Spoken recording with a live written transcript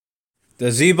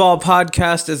The Z-Ball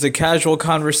podcast is a casual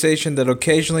conversation that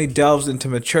occasionally delves into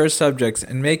mature subjects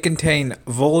and may contain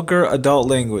vulgar adult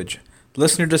language.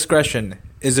 Listener discretion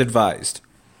is advised.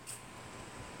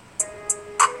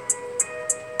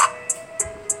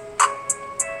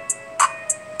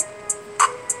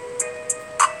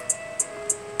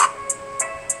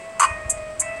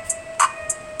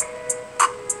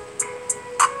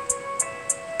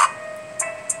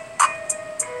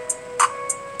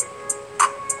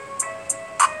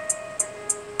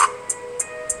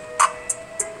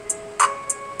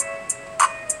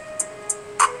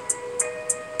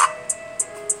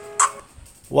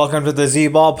 Welcome to the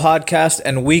Z-Ball podcast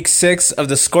and week 6 of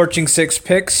the Scorching 6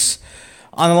 picks.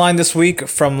 On the line this week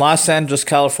from Los Angeles,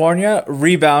 California,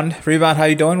 Rebound. Rebound, how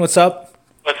you doing? What's up?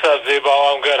 What's up,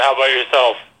 Z-Ball? I'm good. How about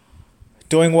yourself?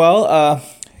 Doing well.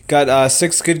 Got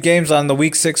 6 good games on the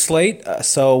week 6 slate,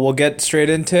 so we'll get straight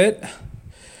into it.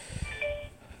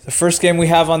 The first game we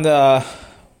have on the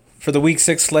for the week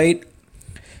 6 slate,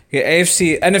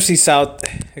 NFC South,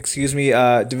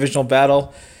 divisional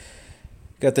battle.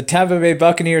 Got the Tampa Bay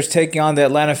Buccaneers taking on the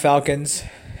Atlanta Falcons.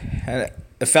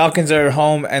 The Falcons are at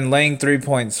home and laying 3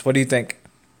 points. What do you think?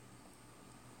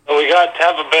 We got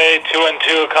Tampa Bay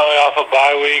 2-2 coming off a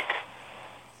bye week.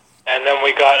 And then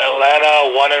we got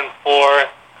Atlanta 1-4.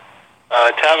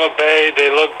 Tampa Bay, they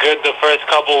looked good the first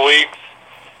couple weeks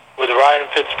with Ryan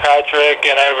Fitzpatrick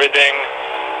and everything.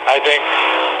 I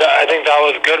think that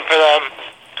was good for them.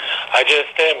 I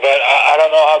don't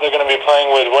know how they're going to be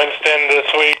playing with Winston this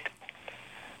week.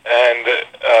 And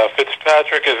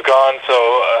Fitzpatrick is gone, so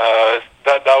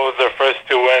that was their first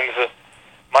 2 wins.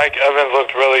 Mike Evans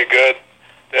looked really good.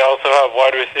 They also have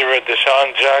wide receiver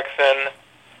Deshaun Jackson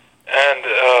and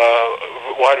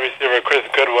wide receiver Chris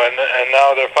Goodwin, and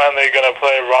now they're finally going to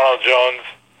play Ronald Jones.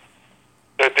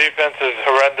 Their defense is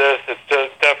horrendous. It's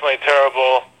just definitely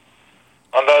terrible.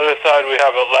 On the other side, we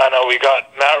have Atlanta. We got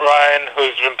Matt Ryan,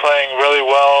 who's been playing really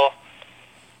well.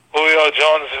 Julio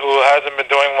Jones, who hasn't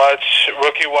been doing much.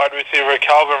 Rookie wide receiver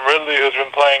Calvin Ridley, who's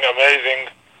been playing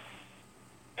amazing.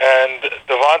 And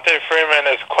Devontae Freeman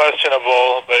is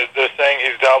questionable, but they're saying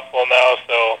he's doubtful now.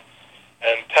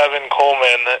 And Tevin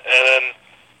Coleman. And then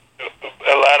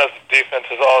Atlanta's defense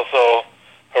is also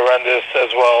horrendous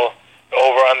as well. The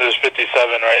over-under is 57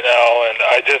 right now. And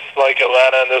I just like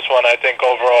Atlanta in this one. I think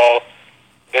overall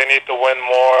they need to win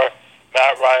more.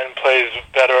 Matt Ryan plays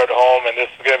better at home, and this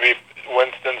is going to be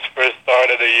Winston's first start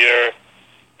of the year,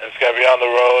 and it's going to be on the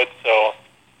road, so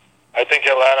I think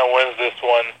Atlanta wins this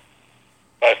one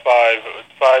by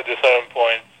 5 to 7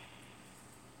 points.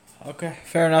 Okay,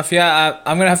 fair enough. Yeah,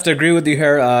 I'm going to have to agree with you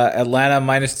here. Atlanta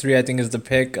 -3, I think, is the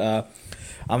pick. I'm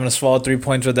going to swallow 3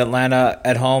 points with Atlanta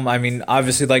at home. I mean,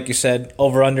 obviously, like you said,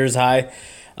 over-under is high.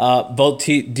 Both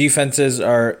defenses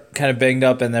are kind of banged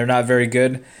up, and they're not very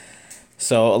good.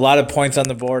 So a lot of points on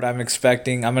the board I'm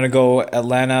expecting. I'm going to go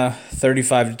Atlanta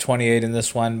 35-28 in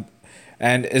this one.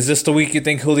 And is this the week you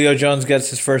think Julio Jones gets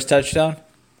his first touchdown?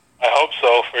 I hope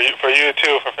so. For you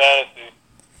too, for fantasy.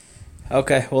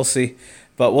 Okay, we'll see.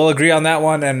 But we'll agree on that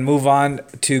one and move on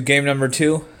to game number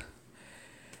 2.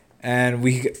 And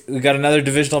we got another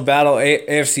divisional battle,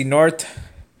 AFC North.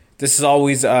 This is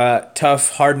always a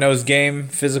tough, hard-nosed game,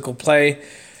 physical play.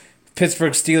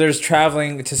 Pittsburgh Steelers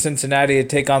traveling to Cincinnati to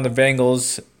take on the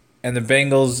Bengals, and the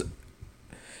Bengals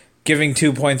giving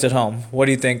 2 points at home. What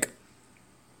do you think?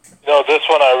 This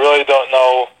one I really don't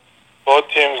know. Both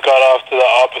teams got off to the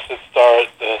opposite start.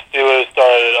 The Steelers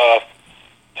started off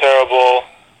terrible,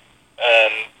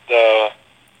 and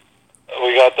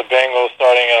we got the Bengals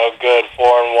starting out good,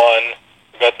 4-1.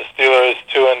 We got the Steelers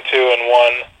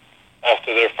 2-2-1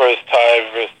 after their first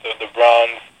tie versus the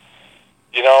Browns.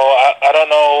 I don't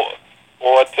know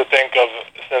what to think of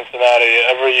Cincinnati.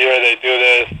 Every year they do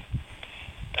this,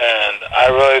 and I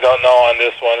really don't know on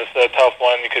this one. It's a tough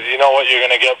one because you know what you're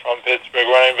going to get from Pittsburgh.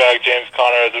 Running back James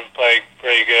Conner has been playing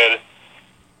pretty good.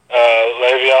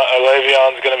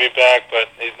 Le'Veon's going to be back, but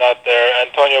he's not there.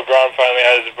 Antonio Brown finally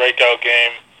had his breakout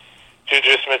game.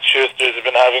 Juju Smith-Schuster has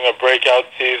been having a breakout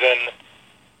season.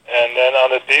 And then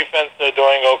on the defense, they're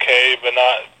doing okay, but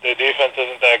their defense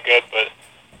isn't that good, but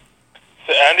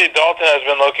Andy Dalton has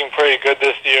been looking pretty good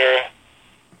this year.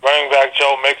 Running back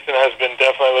Joe Mixon has been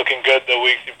definitely looking good the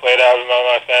weeks he played. I have him on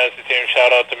my fantasy team.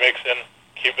 Shout out to Mixon.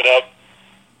 Keep it up.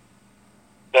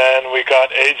 Then we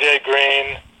got A.J.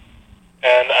 Green,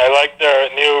 and I like their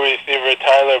new receiver,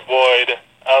 Tyler Boyd.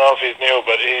 I don't know if he's new,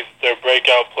 but he's their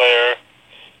breakout player.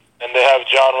 And they have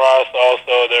John Ross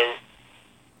also.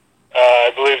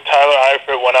 I believe Tyler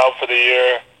Eifert went out for the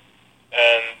year.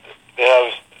 And they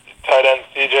have tight end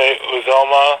C.J.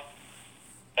 Uzoma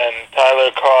and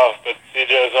Tyler Croft, but CJ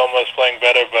is almost playing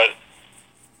better. But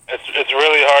it's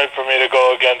really hard for me to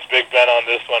go against Big Ben on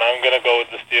this one. I'm gonna go with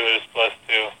the Steelers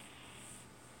 +2.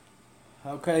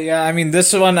 Okay, yeah, I mean,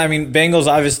 this one, Bengals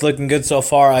obviously looking good so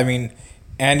far. I mean,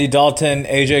 Andy Dalton,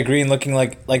 AJ Green looking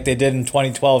like they did in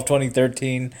 2012,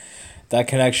 2013. That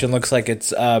connection looks like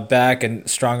it's back and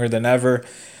stronger than ever.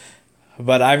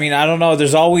 But, I mean, I don't know.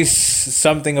 There's always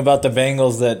something about the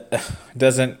Bengals that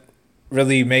doesn't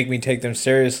really make me take them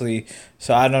seriously.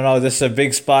 So, I don't know. This is a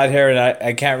big spot here, and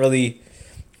I can't really,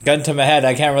 gun to my head,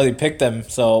 I can't really pick them.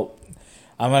 So,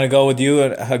 I'm going to go with you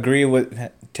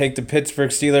and take the Pittsburgh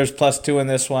Steelers +2 in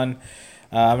this one.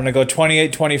 I'm going to go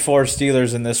 28-24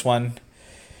 Steelers in this one.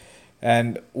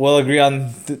 And we'll agree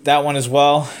on that one as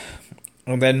well.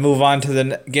 And then move on to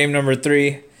the game number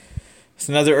 3. It's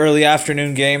another early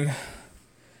afternoon game.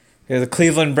 The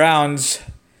Cleveland Browns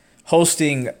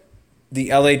hosting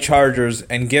the LA Chargers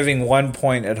and giving 1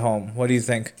 point at home. What do you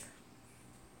think?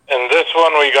 In this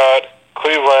one, we got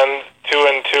Cleveland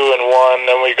 2-2-1.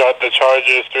 Then we got the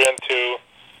Chargers 3-2.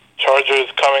 Chargers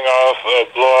coming off a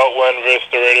blowout win versus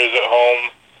the Raiders at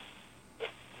home.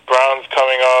 Browns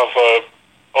coming off a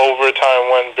overtime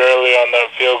win barely on that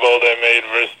field goal they made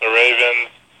versus the Ravens.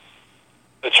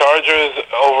 The Chargers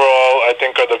overall, I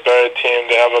think, are the better team.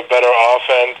 They have a better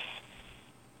offense,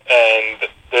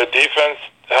 and their defense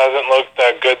hasn't looked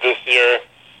that good this year.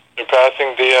 Their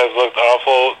passing D has looked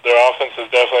awful. Their offense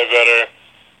is definitely better.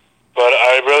 But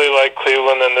I really like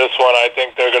Cleveland in this one. I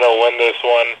think they're going to win this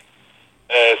one,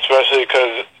 especially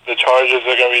because the Chargers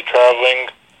are going to be traveling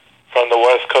from the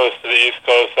West Coast to the East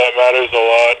Coast. That matters a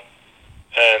lot,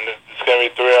 and it's going to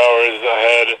be 3 hours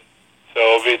ahead. So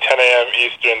it'll be 10 a.m.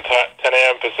 Eastern time, 10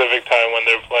 a.m. Pacific time when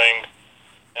they're playing.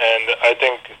 And I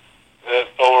think that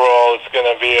overall it's going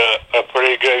to be a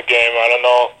pretty good game. I don't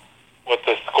know what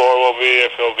the score will be.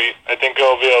 I think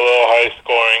it'll be a little high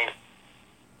scoring.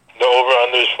 The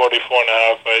over-under is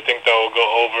 44.5, but I think that will go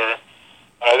over.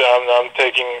 I'm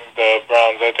taking the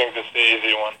Browns. I think this is the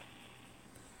easy one.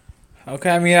 Okay,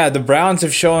 I mean, yeah, the Browns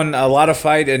have shown a lot of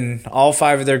fight in all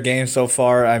 5 of their games so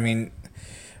far. I mean,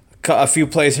 a few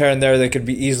plays here and there, they could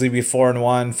easily be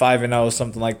 4-1, 5-0,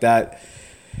 something like that.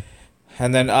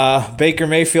 And then Baker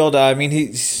Mayfield, I mean,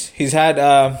 he's had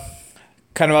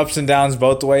kind of ups and downs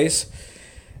both ways,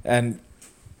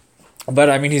 but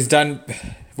I mean, he's done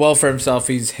well for himself.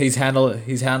 He's handled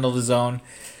his own.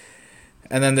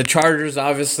 And then the Chargers,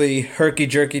 obviously,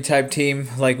 herky-jerky type team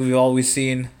like we've always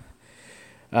seen.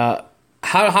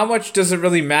 How much does it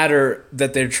really matter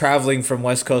that they're traveling from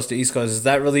West Coast to East Coast? Is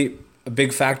that really a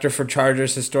big factor for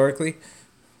Chargers historically?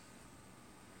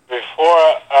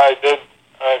 Before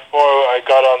I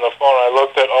got on the phone, I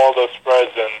looked at all the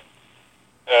spreads, and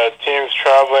teams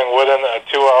traveling within a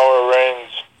 2-hour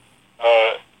range,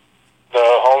 the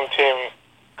home team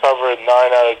covered 9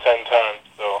 out of 10 times.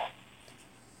 So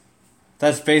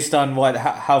that's based on what?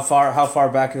 How far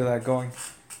back is that going?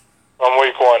 From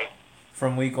week 1.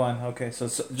 From week 1, okay. So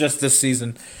just this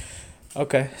season.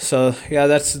 Okay, so yeah,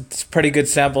 it's a pretty good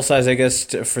sample size, I guess,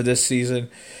 for this season.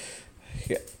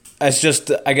 Yeah, it's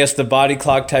just, I guess, the body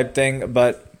clock type thing,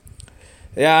 but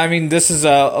yeah, I mean, this is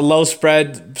a low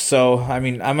spread, so I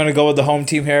mean, I'm gonna go with the home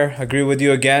team here. Agree with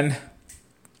you again.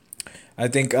 I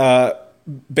think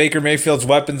Baker Mayfield's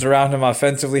weapons around him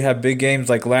offensively have big games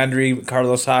like Landry,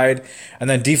 Carlos Hyde, and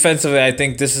then defensively, I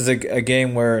think this is a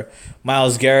game where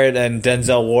Myles Garrett and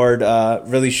Denzel Ward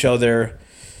really show their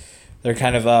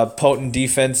kind of potent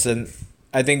defense, and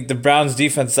I think the Browns'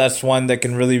 defense, that's one that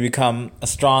can really become a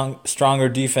stronger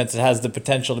defense. It has the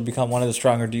potential to become one of the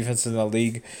stronger defenses in the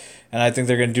league, and I think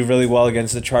they're going to do really well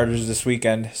against the Chargers this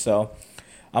weekend. So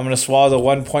I'm going to swallow the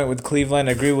 1 point with Cleveland.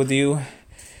 I agree with you,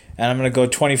 and I'm going to go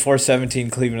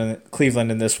 24-17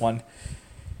 Cleveland in this one.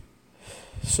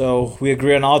 So we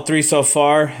agree on all 3 so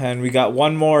far, and we got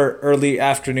one more early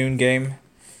afternoon game.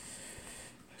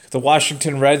 The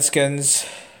Washington Redskins,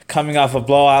 coming off a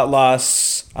blowout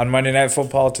loss on Monday Night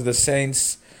Football to the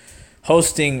Saints,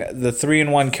 hosting the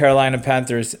 3-1 Carolina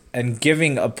Panthers and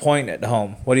giving a point at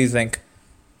home. What do you think?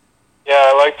 Yeah,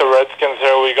 I like the Redskins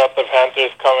here. We got the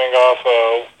Panthers coming off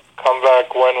a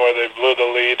comeback win where they blew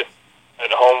the lead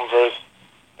at home versus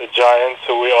the Giants,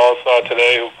 who we all saw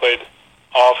today, who played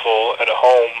awful at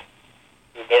home.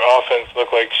 Their offense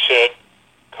looked like shit,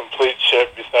 complete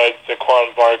shit, besides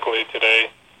Saquon Barkley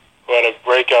today, who had a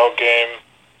breakout game.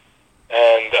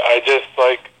 And I just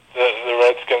like the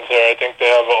Redskins here. I think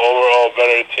they have an overall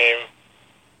better team.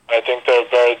 I think they're a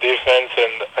better defense,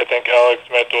 and I think Alex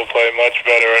Smith will play much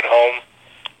better at home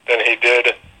than he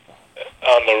did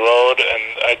on the road, and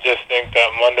I just think that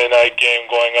Monday night game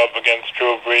going up against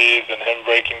Drew Brees and him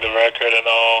breaking the record and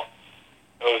all,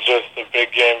 it was just a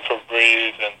big game for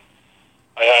Brees, and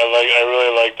I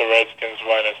really like the Redskins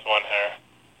 -1 here.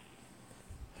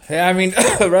 Yeah, I mean,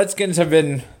 the Redskins have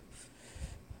been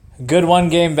good one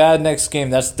game, bad next game.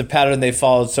 That's the pattern they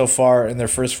followed so far in their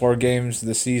first 4 games of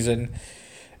the season.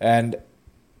 And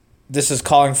this is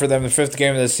calling for them, the 5th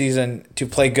game of the season, to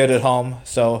play good at home.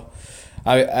 So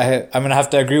I'm going to have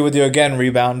to agree with you again,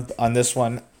 Rebound, on this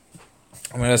one.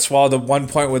 I'm going to swallow the 1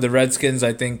 point with the Redskins.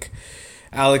 I think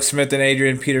Alex Smith and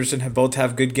Adrian Peterson both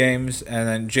have good games. And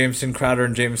then Jameson Crowder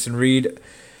and Jameson Reed,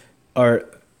 or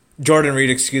Jordan Reed,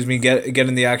 get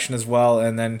in the action as well.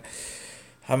 And then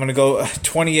I'm going to go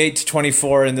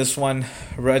 28-24 in this one.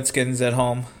 Redskins at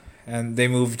home. And they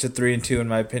move to 3-2 in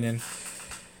my opinion.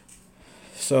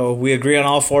 So we agree on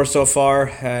all 4 so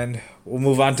far. And we'll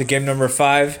move on to game number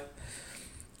 5.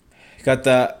 Got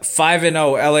the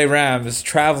 5-0 LA Rams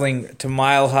traveling to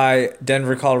Mile High,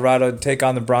 Denver, Colorado to take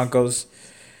on the Broncos.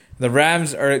 The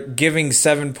Rams are giving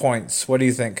 7 points. What do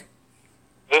you think?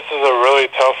 This is a really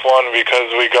tough one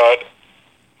because we got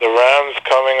the Rams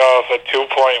coming off a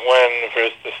 2-point win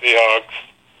versus the Seahawks.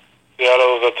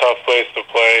 Seattle is a tough place to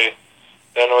play.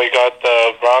 Then we got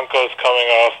the Broncos coming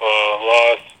off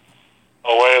a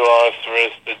away loss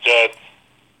versus the Jets.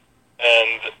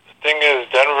 And the thing is,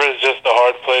 Denver is just a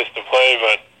hard place to play,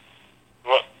 but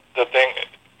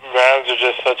Rams are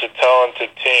just such a talented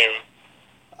team.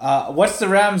 What's the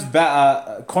Rams'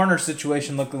 corner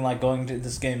situation looking like going to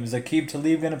this game? Is Aqib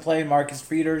Talib going to play? Marcus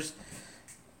Peters?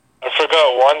 I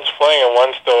forgot, one's playing and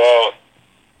one's still out.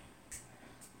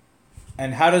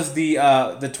 And how does the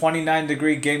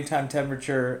 29-degree game time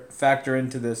temperature factor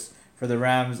into this for the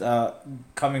Rams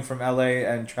coming from LA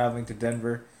and traveling to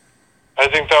Denver? I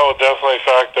think that will definitely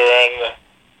factor in.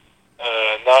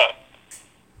 Not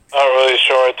really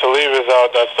sure. Talib is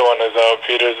out. That's the one who's out.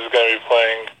 Peters is going to be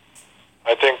playing.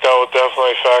 I think that will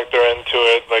definitely factor into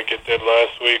it like it did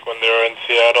last week when they were in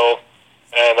Seattle.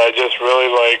 And I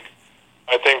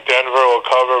think Denver will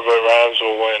cover, but Rams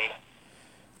will win.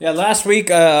 Yeah, last week,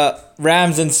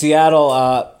 Rams in Seattle,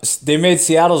 they made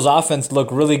Seattle's offense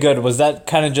look really good. Was that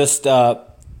kind of just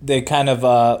they kind of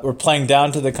were playing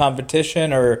down to the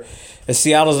competition, or is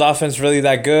Seattle's offense really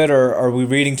that good, or are we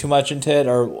reading too much into it,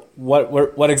 or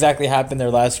what exactly happened there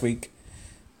last week?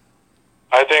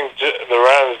 I think the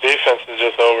Rams' defense is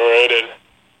just overrated.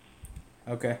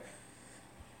 Okay.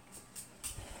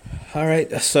 All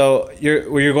right, so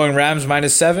you're going Rams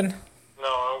 -7? No,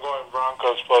 I'm going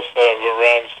Broncos +7, but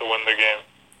Rams to win the game.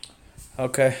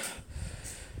 Okay.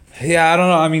 Yeah, I don't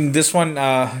know. I mean, this one,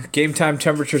 game time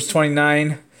temperature is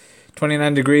 29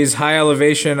 degrees, high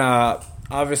elevation.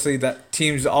 Obviously, that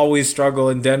teams always struggle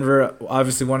in Denver.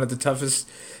 Obviously, one of the toughest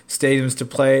stadiums to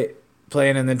play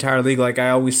in the entire league, like I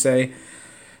always say.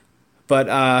 But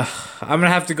I'm going to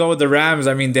have to go with the Rams.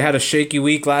 I mean, they had a shaky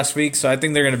week last week, so I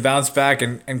think they're going to bounce back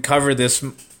and cover this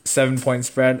 7-point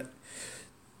spread.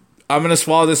 I'm going to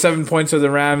swallow the 7 points of the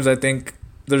Rams. I think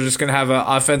they're just going to have an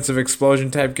offensive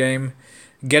explosion type game.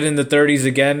 Get in the 30s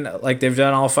again, like they've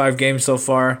done all 5 games so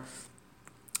far.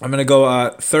 I'm going to go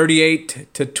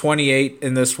 38-28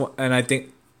 in this one, and I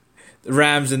think the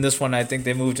Rams in this one, I think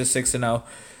they move to 6-0.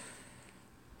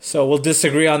 So we'll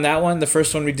disagree on that one, the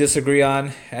first one we disagree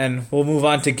on, and we'll move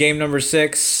on to game number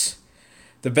 6,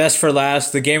 the best for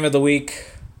last, the game of the week,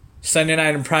 Sunday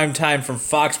night in prime time from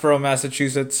Foxborough,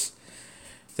 Massachusetts.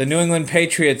 The New England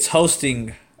Patriots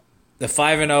hosting the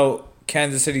 5-0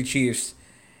 Kansas City Chiefs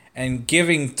and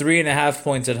giving 3.5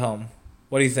 points at home.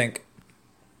 What do you think?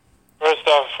 First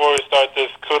off, before we start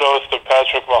this, kudos to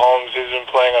Patrick Mahomes. He's been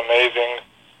playing amazing.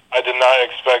 I did not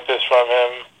expect this from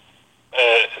him.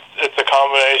 It's a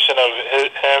combination of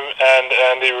him and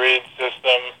Andy Reid's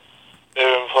system. They've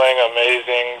been playing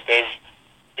amazing. They've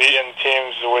beaten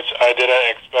teams which I didn't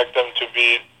expect them to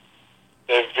beat.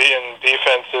 They've beaten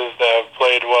defenses that have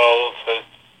played well,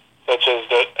 such as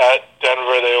at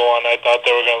Denver they won. I thought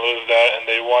they were going to lose that, and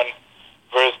they won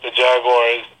versus the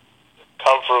Jaguars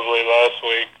comfortably last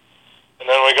week. And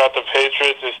then we got the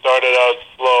Patriots, who started out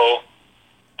slow,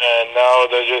 and now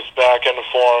they're just back in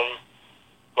form.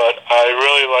 But I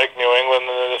really like New England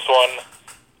in this one.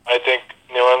 I think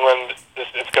New England,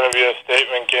 it's going to be a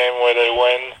statement game where they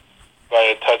win by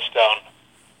a touchdown.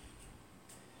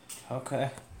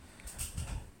 Okay.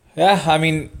 Yeah, I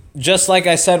mean, just like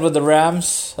I said with the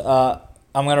Rams, I'm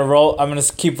gonna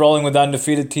keep rolling with the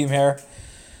undefeated team here.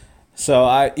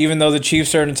 So even though the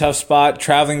Chiefs are in a tough spot,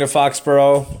 traveling to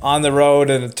Foxborough on the road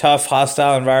in a tough,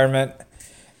 hostile environment,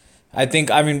 I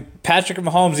think, I mean, Patrick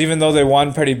Mahomes, even though they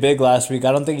won pretty big last week,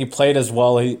 I don't think he played as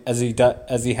well as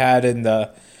he had in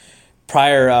the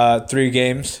prior 3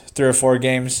 or 4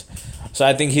 games. So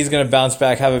I think he's going to bounce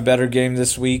back, have a better game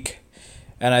this week.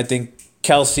 And I think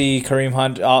Kelsey, Kareem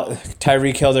Hunt,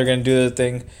 Tyreek Hill, they're going to do their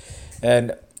thing.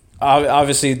 And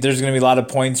obviously there's going to be a lot of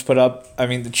points put up. I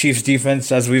mean, the Chiefs'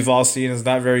 defense, as we've all seen, is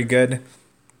not very good.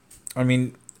 I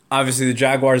mean, obviously the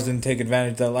Jaguars didn't take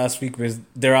advantage of that last week because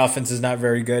their offense is not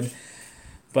very good.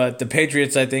 But the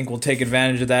Patriots, I think, will take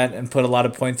advantage of that and put a lot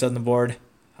of points on the board.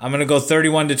 I'm going to go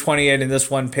 31-28 in this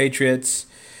one, Patriots,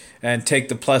 and take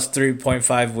the plus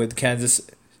 3.5 with Kansas.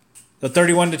 The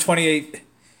 31-28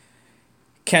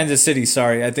 Kansas City,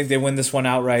 sorry. I think they win this one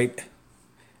outright.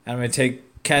 I'm going to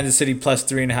take Kansas City plus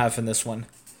 3.5 in this one.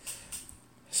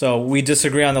 So we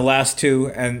disagree on the last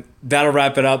 2, and that'll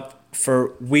wrap it up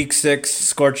for Week 6,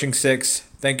 Scorching 6.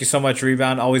 Thank you so much,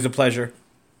 Rebound. Always a pleasure.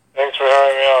 Thanks for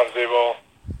having me on, Zebo.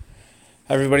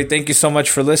 Everybody, thank you so much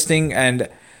for listening. And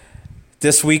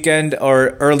this weekend or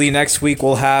early next week,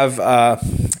 we'll have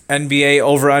NBA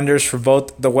over-unders for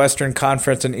both the Western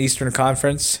Conference and Eastern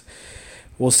Conference.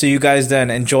 We'll see you guys then.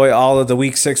 Enjoy all of the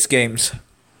Week 6 games.